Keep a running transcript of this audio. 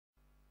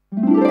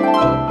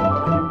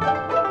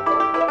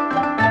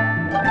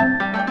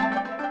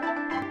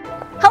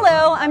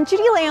Hello, I'm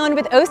Judy Leon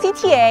with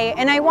OCTA,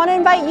 and I want to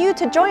invite you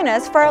to join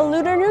us for our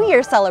Lunar New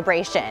Year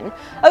celebration.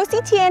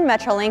 OCTA and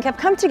Metrolink have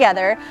come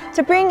together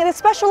to bring this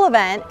special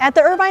event at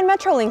the Irvine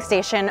Metrolink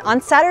station on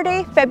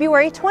Saturday,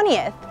 February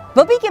 20th.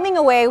 We'll be giving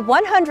away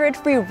 100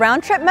 free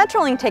round-trip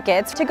Metrolink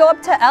tickets to go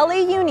up to LA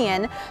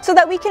Union so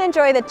that we can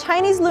enjoy the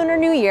Chinese Lunar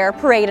New Year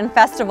parade and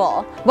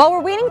festival. While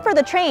we're waiting for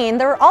the train,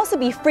 there will also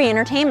be free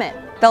entertainment.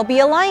 There'll be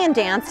a lion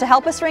dance to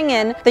help us ring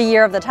in the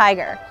Year of the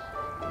Tiger.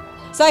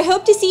 So I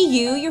hope to see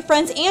you, your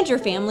friends, and your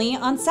family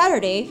on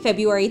Saturday,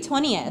 February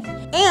 20th.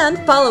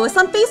 And follow us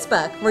on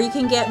Facebook, where you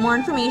can get more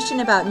information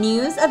about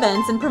news,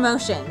 events, and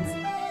promotions.